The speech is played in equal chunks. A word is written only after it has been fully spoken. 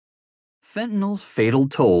Fentanyl's Fatal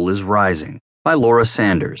Toll is Rising by Laura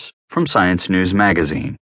Sanders from Science News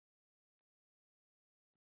Magazine.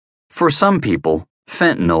 For some people,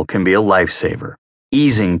 fentanyl can be a lifesaver,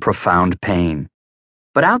 easing profound pain.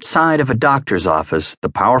 But outside of a doctor's office, the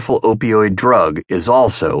powerful opioid drug is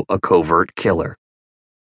also a covert killer.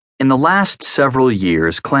 In the last several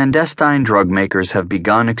years, clandestine drug makers have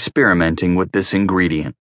begun experimenting with this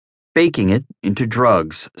ingredient, baking it into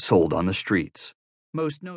drugs sold on the streets. Most